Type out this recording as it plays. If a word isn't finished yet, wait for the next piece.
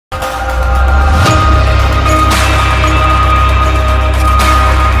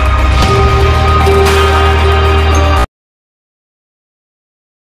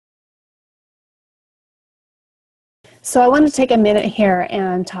So I want to take a minute here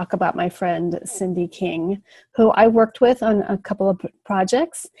and talk about my friend Sindy King, who I worked with on a couple of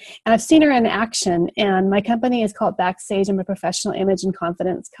projects, and I've seen her in action. And my company is called Backstage. I'm a professional image and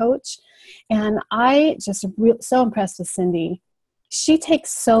confidence coach, and I just so impressed with Sindy. She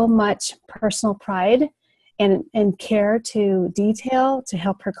takes so much personal pride and care to detail to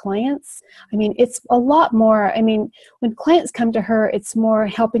help her clients. I mean, it's a lot more. I mean, when clients come to her, it's more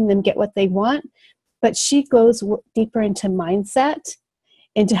helping them get what they want. But she goes deeper into mindset,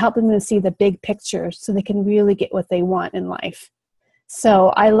 into helping them see the big picture so they can really get what they want in life. So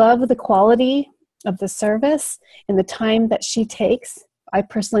I love the quality of the service and the time that she takes. I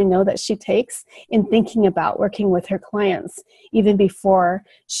personally know that she takes in thinking about working with her clients even before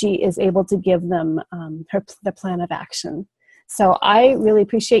she is able to give them the plan of action. So I really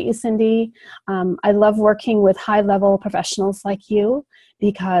appreciate you, Sindy. I love working with high-level professionals like you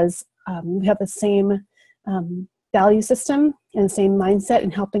because we have the same value system and the same mindset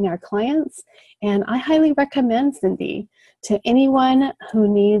in helping our clients. And I highly recommend Sindy to anyone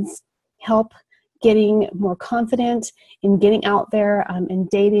who needs help getting more confident in getting out there and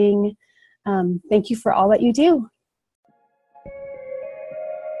dating. Thank you for all that you do.